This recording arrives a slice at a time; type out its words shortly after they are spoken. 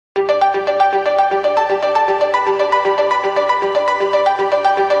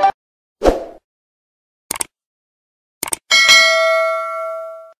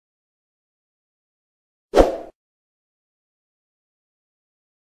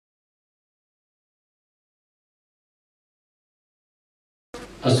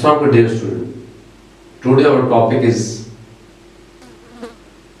Assalamu dear student. Today our topic is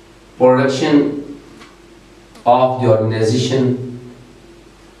production of the organization,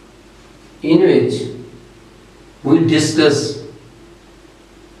 in which we discuss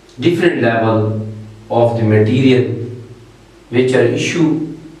different level of the material which are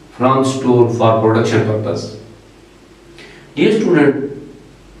issued from store for production purpose. Dear student,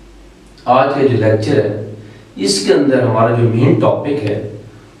 आज का जो lecture है इसके अंदर हमारा जो main topic है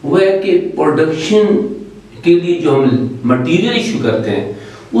वो है कि प्रोडक्शन के लिए जो हम मटेरियल इशू करते हैं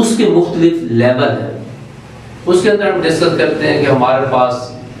उसके मुख्तलिफ लेवल हैं। उसके अंदर हम डिस्कस करते हैं कि हमारे पास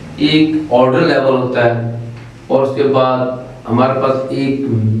एक ऑर्डर लेवल होता है और उसके बाद हमारे पास एक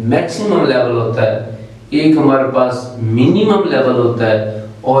मैक्सिमम लेवल होता है, एक हमारे पास मिनिमम लेवल होता है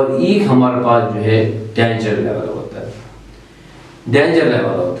और एक हमारे पास जो है डेंजर लेवल होता है। डेंजर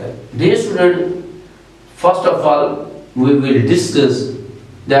लेवल होता है। Dear student, first of all we will discuss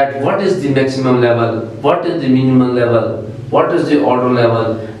that what is the maximum level, what is the minimum level, what is the order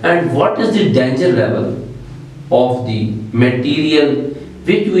level and what is the danger level of the material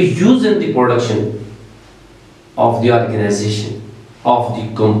which we use in the production of the organization, of the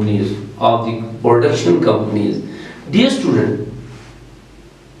companies, of the production companies. Dear student,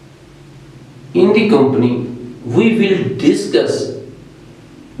 in the company we will discuss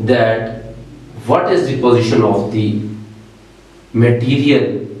that what is the position of the material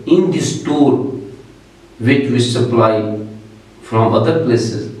in the store which we supply from other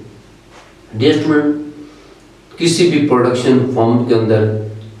places. Dear student, किसी भी production firm के अंदर,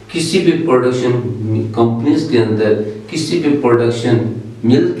 किसी भी production companies के अंदर, किसी भी प्रोडक्शन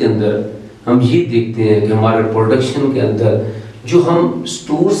मिल के अंदर हम ये देखते हैं कि हमारे प्रोडक्शन के अंदर जो हम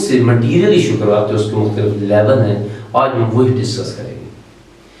स्टोर से मटेरियल इशू करवाते हैं उसके मुख्तलिफ लेवल हैं। आज हम वही डिस्कस करेंगे।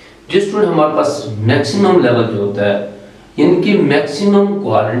 जिस स्टूडेंट हमारे पास मैक्सिमम लेवल जो होता है, इनकी maximum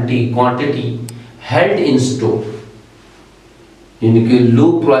quantity held in store, इनके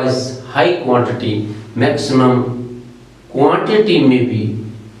लो price high quantity maximum quantity में भी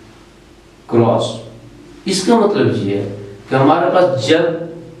क्रॉस। इसका मतलब ये है कि हमारे पास जब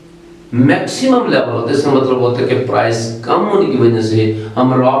मैक्सिमम लेवल होता है इसका मतलब होता है कि प्राइस कम होने की वजह से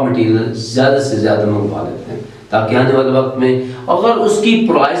हम रॉ मटेरियल ज़्यादा से ज़्यादा मंगवा लेते हैं ताकि आने वाले वक्त में अगर उसकी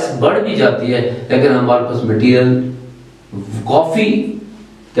प्राइस बढ़ भी जाती है लेकिन हमारे पास मटेरियल काफ़ी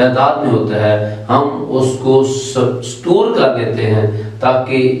तादाद में होता है, हम उसको स्टोर कर लेते हैं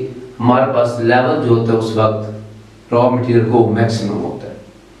ताकि हमारे पास लेवल जो होता है उस वक्त रॉ मटेरियल को मैक्सिमम होता है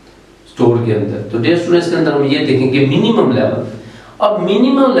स्टोर के अंदर। तो डियर स्टूडेंट्स के अंदर हम ये देखेंगे मिनिमम लेवल। अब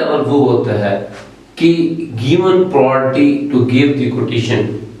मिनिमम लेवल वो होता है कि given priority to give the quotation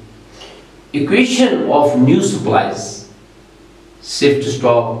equation of new supplies, shift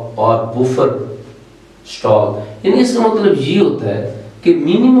stock और बुफर स्टॉक। यानी इसका मतलब ये होता है कि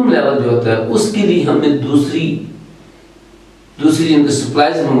मिनिमम लेवल जो होता है उसके लिए हमें दूसरी इनके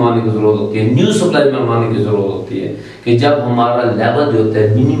सप्लाईज मंगवाने की जरूरत होती है, न्यू सप्लाई मंगवाने की जरूरत होती है कि जब हमारा लेवल जो होता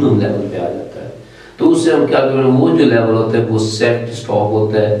है मिनिमम लेवल पे आ जाता है तो उससे हम क्या करें, वो जो लेवल होता है वो सेफ्ट स्टॉक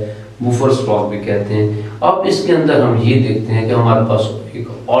होता है, बुफर स्टॉक भी कहते हैं। अब इसके अंदर हम ये देखते हैं कि हमारे पास एक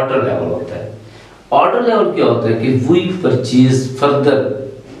ऑर्डर लेवल होता है। ऑर्डर लेवल क्या होता है कि we purchase further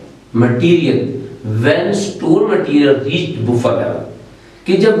material when store material reach buffer level,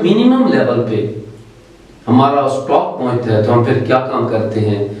 कि जब मिनिमम लेवल पे हमारा स्टॉक पहुंचता है तो हम फिर क्या काम करते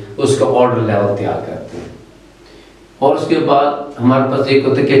हैं, उसका ऑर्डर लेवल तैयार करते हैं। और उसके बाद हमारे पास एक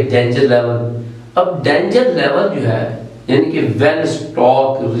होता है कि डेंजर लेवल। अब डेंजर लेवल जो है यानी कि when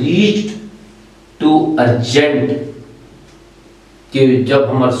stock reached to urgent, कि जब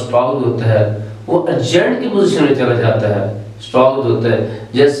हमारा स्टॉक होता है वो अर्जेंट की पोजीशन में चला जाता है। स्टॉक होता है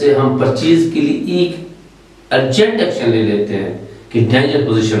जैसे हम परचेज के लिए एक अर्जेंट एक्शन ले लेते हैं कि डेंजर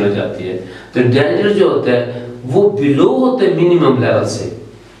पोजीशन हो जाती है। तो डेंजर जो होता है वो बिलो होता है मिनिमम लेवल से,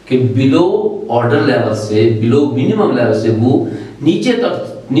 कि बिलो ऑर्डर लेवल से, बिलो मिनिमम लेवल से वो नीचे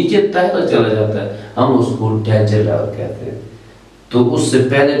तह तक चला जाता है, हम उसको डेंजर लेवल कहते हैं। तो उससे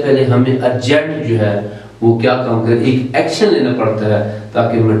पहले हमें अर्जेंट जो है वो क्या काम करें, एक एक्शन लेना पड़ता है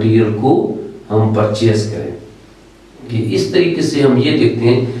ताकि मटेरियल को हम परचेज करें। कि इस तरीके से हम ये देखते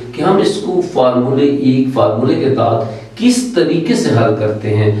हैं कि हम इसको एक फार्मूले के तहत किस तरीके से हल करते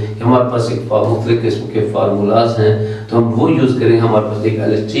हैं। कि हमारे पास एक मुख्तलिफ किस्म के फार्मूलाज हैं तो हम वो यूज़ करेंगे। हमारे पास एक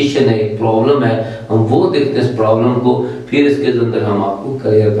इलस्ट्रेशन है, एक प्रॉब्लम है, हम वो देखते हैं इस प्रॉब्लम को, फिर इसके अंदर हम आपको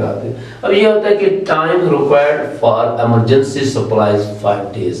क्लियर कराते हैं। अब ये होता है कि time required for emergency supplies 5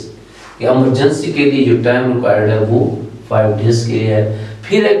 days. Emergency के लिए जो टाइम रिक्वायर्ड है वो 5 डेज के लिए है।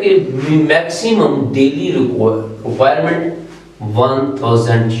 फिर है कि मैक्सिमम डेली रिक्वायरमेंट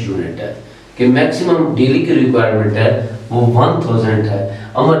 1000 यूनिट है, कि मैक्सिमम डेली की रिक्वायरमेंट है वो 1000 है।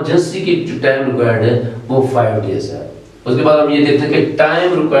 इमरजेंसी की जो टाइम रिक्वायर्ड है वो 5 डेज है। उसके बाद हम ये देखते हैं कि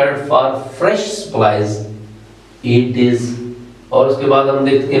time required for fresh supplies 8 days. और उसके बाद हम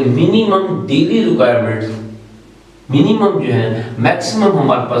देखते हैं मिनिमम डेली रिक्वायरमेंट, मिनिमम जो है, मैक्सिमम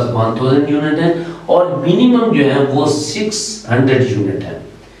हमारे पास 1000 यूनिट है और मिनिमम जो है वो 600 यूनिट है।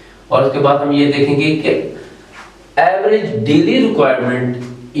 और उसके बाद हम ये देखेंगे कि एवरेज डेली रिक्वायरमेंट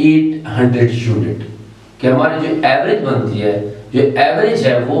 800 यूनिट, कि हमारी जो एवरेज बनती है, जो एवरेज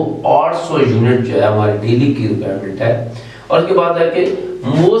है वो 800 यूनिट जो है हमारी डेली की रिक्वायरमेंट है। और उसके बाद है कि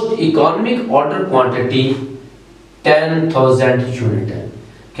most economic order quantity 10,000 unit है,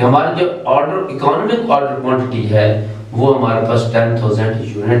 कि हमारी जो ऑर्डर इकोनॉमिक ऑर्डर क्वांटिटी है वो हमारे पास 10,000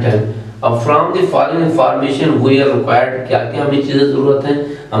 यूनिट है। अब from the following information we are required, क्या क्या हमें चीजें जरूरत है,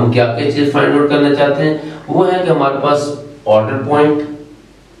 हम क्या क्या चीज फाइंड आउट करना चाहते हैं, वो है कि हमारे पास ऑर्डर पॉइंट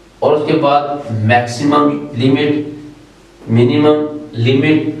और उसके बाद मैक्सिमम लिमिट, मिनिमम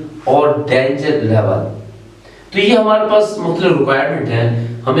लिमिट और डेंजर लेवल। तो ये हमारे पास मुख्तलिफ रिक्वायरमेंट है।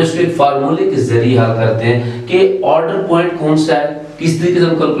 हम इसको एक फार्मूले के जरिए हल करते हैं कि ऑर्डर पॉइंट कौन सा है, किस तरीके से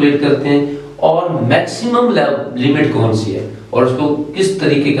हम कैलकुलेट करते हैं, और मैक्सिमम लिमिट कौन सी है और उसको किस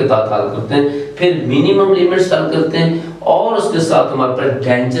तरीके के साथ हल करते हैं, फिर मिनिमम लिमिट्स हल करते हैं, और उसके साथ हमारे पास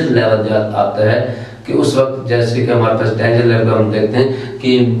डेंजर लेवल आता है कि उस वक्त जैसे कि हमारे पास डेंजर लेवल हम देखते हैं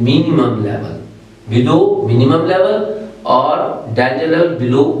कि minimum level below minimum level और danger level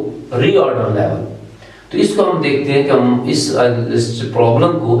below reorder level. तो इसको हम देखते हैं कि हम इस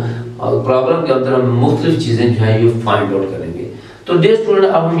प्रॉब्लम के अंदर हम मुख्तलिफ चीजें जो है ये फाइंड आउट करेंगे। तो डियर स्टूडेंट,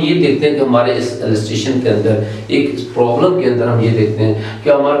 अब हम ये देखते हैं कि हमारे इस इलस्ट्रेशन के अंदर, एक प्रॉब्लम के अंदर हम ये देखते हैं कि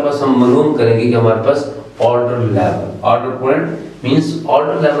हमारे पास हम मालूम करेंगे कि हमारे पास order level, order point means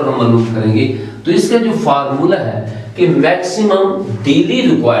order level हम मालूम करेंगे। तो इसका जो फार्मूला है कि maximum daily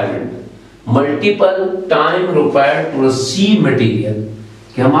requirement multiple time required to receive material,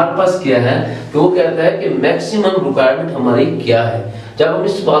 कि हमारे पास क्या है, कि वो कहता है कि मैक्सिमम रिक्वायरमेंट हमारी क्या है। जब हम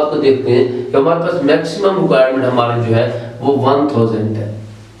इस बात को देखते हैं कि हमारे पास मैक्सिमम रिक्वायरमेंट हमारी जो है वो 1000 है,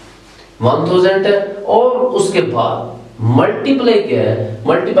 1000 है, और उसके बाद मल्टीप्लाई क्या है,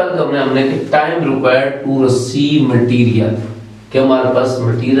 मल्टीप्लाई करना हमने कि time required to receive material, कि हमारे पास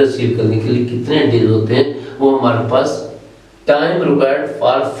मटेरियल रिसीव करने के लिए कितने डेज होते हैं, वो हमारे पास time required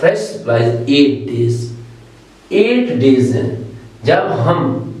for fresh supplies 8 days, 8 days है। जब हम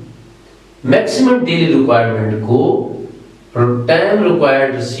मैक्सिमम डेली रिक्वायरमेंट को टाइम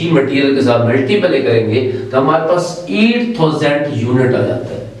रिक्वायर्ड रिसीव मटेरियल के साथ मल्टीप्लाई करेंगे तो हमारे पास 8000 यूनिट आ जाता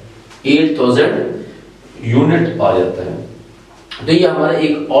है, 8000 यूनिट आ जाता है। तो ये हमारा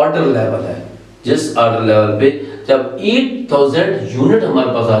एक ऑर्डर लेवल है, जिस ऑर्डर लेवल पे जब 8000 यूनिट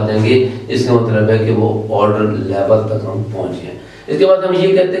हमारे पास आ जाएंगे, इसका मतलब है कि वो ऑर्डर लेवल तक हम पहुंच गए। इसके बाद हम ये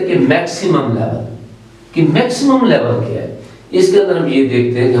कहते हैं कि मैक्सिमम लेवल, कि मैक्सिमम लेवल क्या है। इसके अंदर हम ये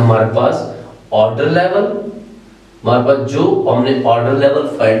देखते हैं कि हमारे पास ऑर्डर लेवल, हमारे पास जो हमने ऑर्डर लेवल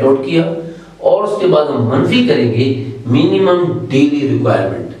फाइंड आउट किया, और उसके बाद हम मनफी करेंगे minimum daily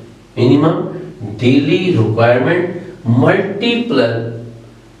requirement, minimum daily requirement multiple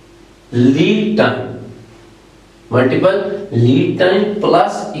lead time, multiple lead time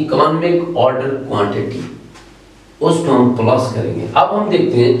plus economic order quantity, उसको हम प्लस करेंगे। अब हम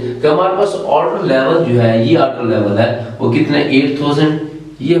देखते हैं कि हमारे पास ऑर्डर लेवल जो है, ये ऑर्डर लेवल है वो कितना है 8000,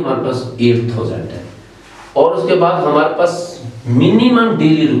 ये हमारे पास 8000 है, और उसके बाद हमारे पास मिनिमम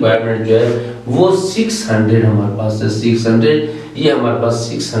डेली रिक्वायरमेंट जो है वो 600 हमारे पास है, 600, ये हमारे पास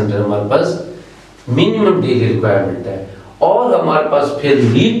 600 हमारे पास मिनिमम डेली रिक्वायरमेंट है। और हमारे पास फिर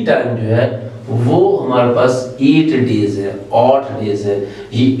लीड टाइम जो है वो हमारे पास 8 डेज है, 8 डेज है,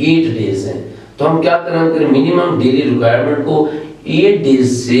 ये 8 डेज है। तो हम क्या करेंगे, मिनिमम डेली रिक्वायरमेंट को 8 डेज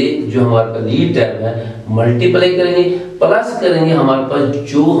से जो हमारे पास लीड टाइम है मल्टीप्लाई करेंगे, प्लस करेंगे हमारे पास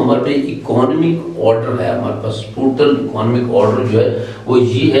जो हमारे पास इकोनॉमिक ऑर्डर है, हमारे पास टोटल इकोनॉमिक ऑर्डर जो है वो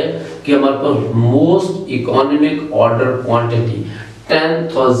ये है कि हमारे पास most economic order quantity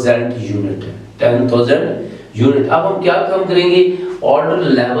 10,000 unit है, 10,000 यूनिट। अब हम क्या काम करेंगे, ऑर्डर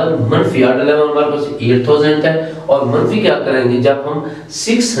लेवल मनफी, ऑर्डर लेवल हमारे पास 8000 है, और मनफी क्या करेंगे, जब हम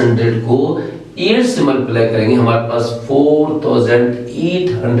 600 को 8 से मल्टीप्लाई करेंगे हमारे पास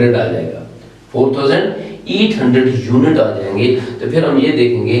 4800 आ जाएगा, 4800 यूनिट आ जाएंगे। तो फिर हम ये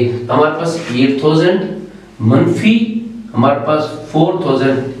देखेंगे हमारे पास 8000 मनफी हमारे पास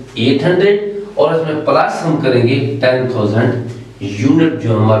 4800, और इसमें प्लस हम करेंगे 10,000 यूनिट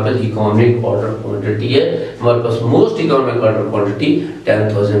जो हमारे पास इकोनॉमिक ऑर्डर क्वांटिटी है, हमारे पास most economic order quantity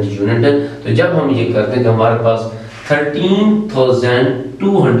 10,000 unit है। तो जब हम ये करते हैं कि हमारे पास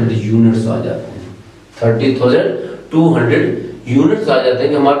 13,200 यूनिट्स आ जाते हैं, 30,200 यूनिट्स आ जाते हैं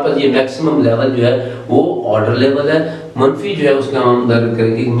कि हमारे पास ये मैक्सिमम लेवल जो है वो ऑर्डर लेवल है, मनफी जो है उसका हम दर्ज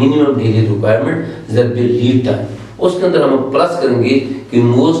करेंगे मिनिमम डेली रिक्वायरमेंट ज़र बिल लीड टाइम, उसके अंदर हम प्लस करेंगे कि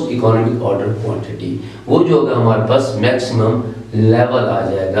मोस्ट इकोनॉमिक ऑर्डर क्वांटिटी, वो जो होगा हमारे पास मैक्सिमम लेवल आ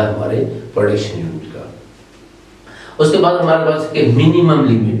जाएगा हमारे प्रोडक्शन यूनिट का। उसके बाद हमारे पास के मिनिमम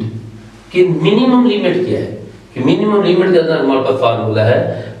लिमिट, कि मिनिमम लिमिट क्या है, कि मिनिमम लिमिट के अंदर हमारे पास फार्मूला है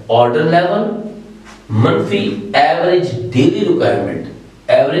ऑर्डर लेवल मनफी average daily requirement,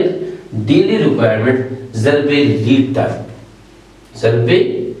 average daily requirement ज़रबे lead time, ज़रबे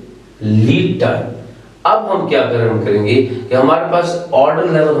lead time. अब हम क्या करेंगे कि हमारे पास ऑर्डर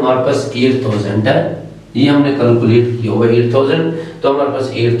लेवल हमारे पास 8000 है, ये हमने कैलकुलेट किया हुआ 8000, तो हमारे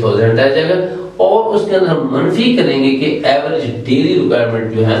पास 8000 आ जाएगा, और उसके अंदर हम मनफी करेंगे कि एवरेज डेली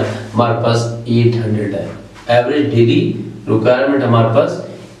रिक्वायरमेंट जो है हमारे पास 800 है, एवरेज डेली रिक्वायरमेंट हमारे पास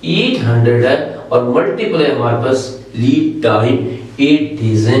 800 है, और मल्टीपल है हमारे पास लीड टाइम 8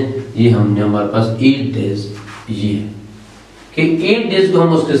 डेज है, ये हमने हमारे पास 8 डेज ये है कि 8 डेज को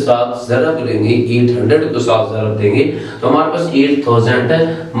हम उसके साथ ज़रब लेंगे, 800 को साथ ज़रब देंगे तो हमारे पास 8000 है,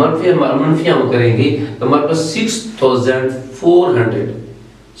 मनफी हम करेंगे तो हमारे पास 6400,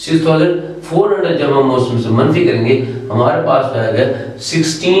 6400 जब हम उसमें से मनफी करेंगे हमारे पास आएगा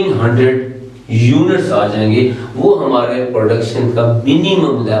 1600 यूनिट्स आ जाएंगे, वो हमारे प्रोडक्शन का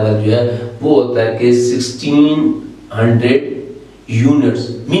मिनिमम लेवल जो है वो होता है कि 1600 यूनिट्स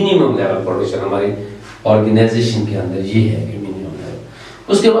मिनिमम लेवल प्रोडक्शन हमारी ऑर्गेनाइजेशन के अंदर ये है कि मिनिमम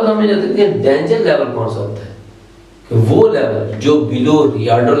लेवल। उसके बाद हमें देखते हैं डेंजर लेवल कौन सा होता है, कि वो लेवल जो बिलो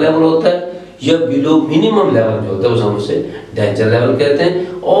रीऑर्डर लेवल होता है या बिलो मिनिमम लेवल जो होता है उसे हम उसे डेंजर लेवल कहते हैं,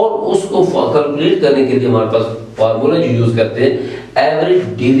 और उसको कैलकुलेट करने के लिए हमारे पास फार्मूला जो यूज करते हैं average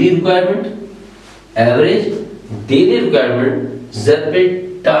daily requirement, average daily requirement ज़रबे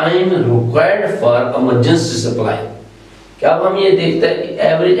time required for emergency supply. क्या अब हम ये देखते हैं कि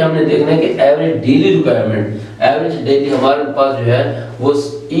एवरेज हमने देखना है कि average daily requirement, average daily हमारे पास जो है वो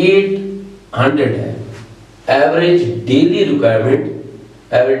 800 है, average daily requirement,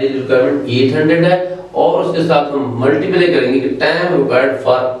 average daily requirement 800 है, और उसके साथ हम मल्टीप्लाई करेंगे कि time required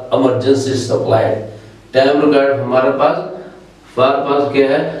for emergency supply, time required हमारे पास क्या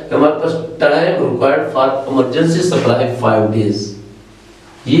है कि हमारे पास time required for emergency supply 5 days,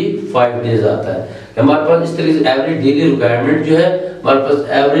 ये 5 डेज आता है। हमारे पास इस तरीके से एवरेज डेली रिक्वायरमेंट जो है हमारे पास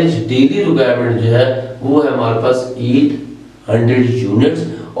एवरेज डेली रिक्वायरमेंट जो है वो है हमारे पास 800 यूनिट्स,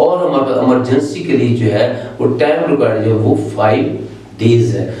 और हमारे पास इमरजेंसी के लिए जो है वो टाइम रिक्वायर्ड जो है वो 5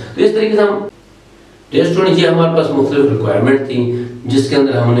 डेज है। तो इस तरीके से हम स्टूडेंट जी हमारे पास मुख्तलिफ रिक्वायरमेंट थी जिसके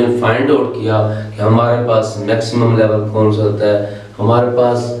अंदर हमने फाइंड आउट किया कि हमारे पास मैक्सिमम लेवल कौन सा होता है, हमारे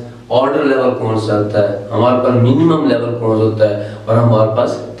पास ऑर्डर लेवल कौन सा होता है, हमारे पास मिनिमम लेवल कौन सा होता है, और हमारे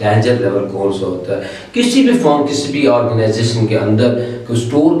पास डेंजर लेवल कौन सा होता है। किसी भी फॉर्म किसी भी ऑर्गेनाइजेशन के अंदर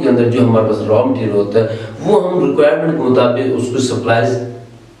स्टोर के अंदर जो हमारे पास रॉ मटेरियल होता है वो हम रिक्वायरमेंट के मुताबिक उसको सप्लाईज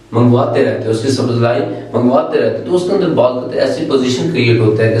मंगवाते रहते हैं, उसकी सप्लाई मंगवाते रहते हैं, तो उसके अंदर बात ऐसी पोजीशन क्रिएट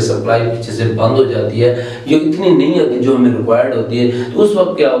होता है कि सप्लाई पीछे से बंद हो जाती है, ये इतनी नहीं आती जो हमें रिक्वायर्ड होती है। तो उस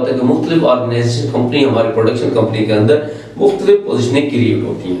वक्त क्या होता है कि मुख्तलिफ ऑर्गेनाइजेशन कंपनी हमारी प्रोडक्शन कंपनी के अंदर मुख्तलिफ पोजीशनें क्रिएट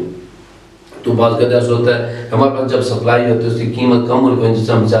होती हैं। तो बात करते ऐसा होता है हमारे पास जब सप्लाई होती है उसकी कीमत कम होने की वजह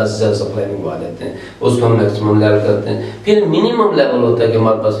से हम ज़्यादा से ज़्यादा सप्लाई मंगवा लेते हैं, उसको हम मैक्सिमम लेवल करते हैं। फिर मिनिमम लेवल होता है कि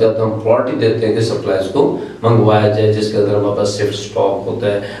हमारे पास क्या होता है हम प्रायोरिटी देते हैं कि सप्लाईज को मंगवाया जाए, जिसके अंदर हमारे पास शिफ्ट स्टॉक होता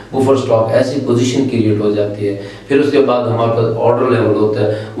है, बुफर स्टॉक, ऐसी पोजीशन क्रिएट हो जाती है। फिर उसके बाद हमारे पास ऑर्डर लेवल होता है,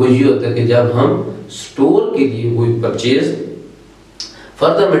 वो ये होता है कि जब हम स्टोर के लिए कोई purchase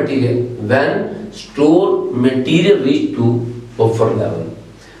further material when store material reach to buffer level.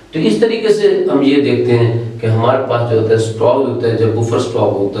 तो इस तरीके से हम ये देखते हैं कि हमारे पास जो होता है स्टॉक होता है, जब बुफर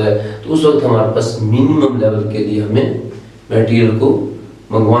स्टॉक होता है तो उस वक्त हमारे पास मिनिमम लेवल के लिए हमें मटेरियल को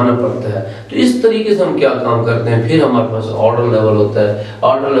मंगवाना पड़ता है। तो इस तरीके से हम क्या काम करते हैं। फिर हमारे पास ऑर्डर लेवल होता है,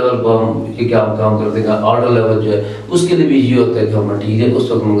 ऑर्डर लेवल को हम ये क्या काम करते हैं, ऑर्डर लेवल जो है उसके लिए भी ये होता है कि हम मटेरियल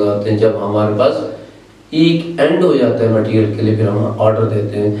उस वक्त मंगवाते हैं जब हमारे पास एक एंड हो जाता है मटेरियल के लिए, फिर हम ऑर्डर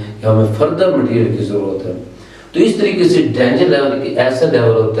देते हैं कि हमें फर्दर मटेरियल की जरूरत है। तो इस तरीके से डेंजर लेवल की ऐसा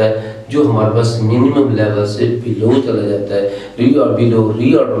लेवल होता है जो हमारे पास मिनिमम लेवल से बिलो चला जाता है, बिलो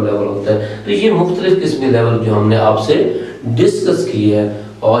रीऑर्डर लेवल होता है। तो ये मुख्तलिफ किस्म के लेवल जो हमने आपसे डिस्कस किए हैं,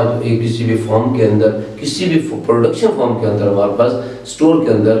 और किसी भी फॉर्म के अंदर, किसी भी प्रोडक्शन फॉर्म के अंदर हमारे पास स्टोर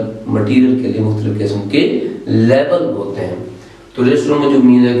के अंदर मटेरियल के लिए मुख्तलिफ किस्म के लेवल होते हैं। तो रेस्टोरेंट में जो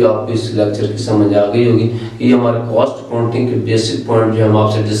उम्मीद है कि आपको इस लेक्चर की समझ आ गई होगी कि ये हमारे कॉस्ट अकाउंटिंग के बेसिक पॉइंट जो हम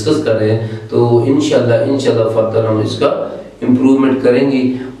आपसे डिस्कस कर रहे हैं, तो इंशाल्लाह फर्दर हम इसका इम्प्रूवमेंट करेंगे।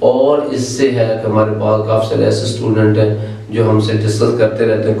 और इससे है कि हमारे पास काफ़ी सारे ऐसे स्टूडेंट हैं जो हमसे डिस्कस करते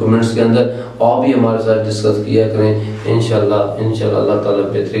रहते हैं कमेंट्स के अंदर, आप भी हमारे साथ डिस्कस किया करें। इंशाल्लाह अल्लाह ताला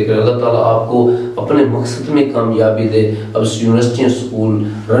बेहतरी करे, अल्लाह ताला आपको अपने मकसद में कामयाबी दे। अब यूनिवर्सिटी स्कूल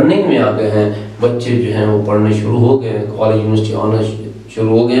रनिंग में आ गए हैं, बच्चे जो हैं वो पढ़ने शुरू हो गए हैं, कॉलेज यूनिवर्सिटी आना शुरू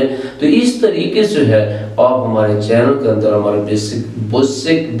हो गए। तो इस तरीके से है आप हमारे चैनल के अंदर हमारे बेसिक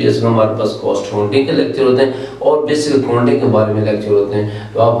हमारे पास कॉस्ट अकाउंटिंग के लेक्चर होते हैं और बेसिक अकाउंटिंग के बारे में लेक्चर होते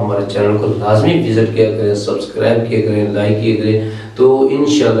हैं। तो आप हमारे चैनल को लाजमी विजिट किया करें, सब्सक्राइब किया करें, लाइक किया करें। तो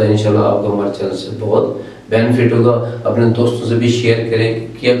इंशाल्लाह आपको हमारे चैनल से बहुत बेनिफिट होगा। अपने दोस्तों से भी शेयर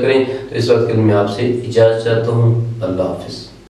किया करें। तो इस वक्त के लिए मैं आपसे इजाज़त चाहता हूँ। अल्लाह हाफिज़।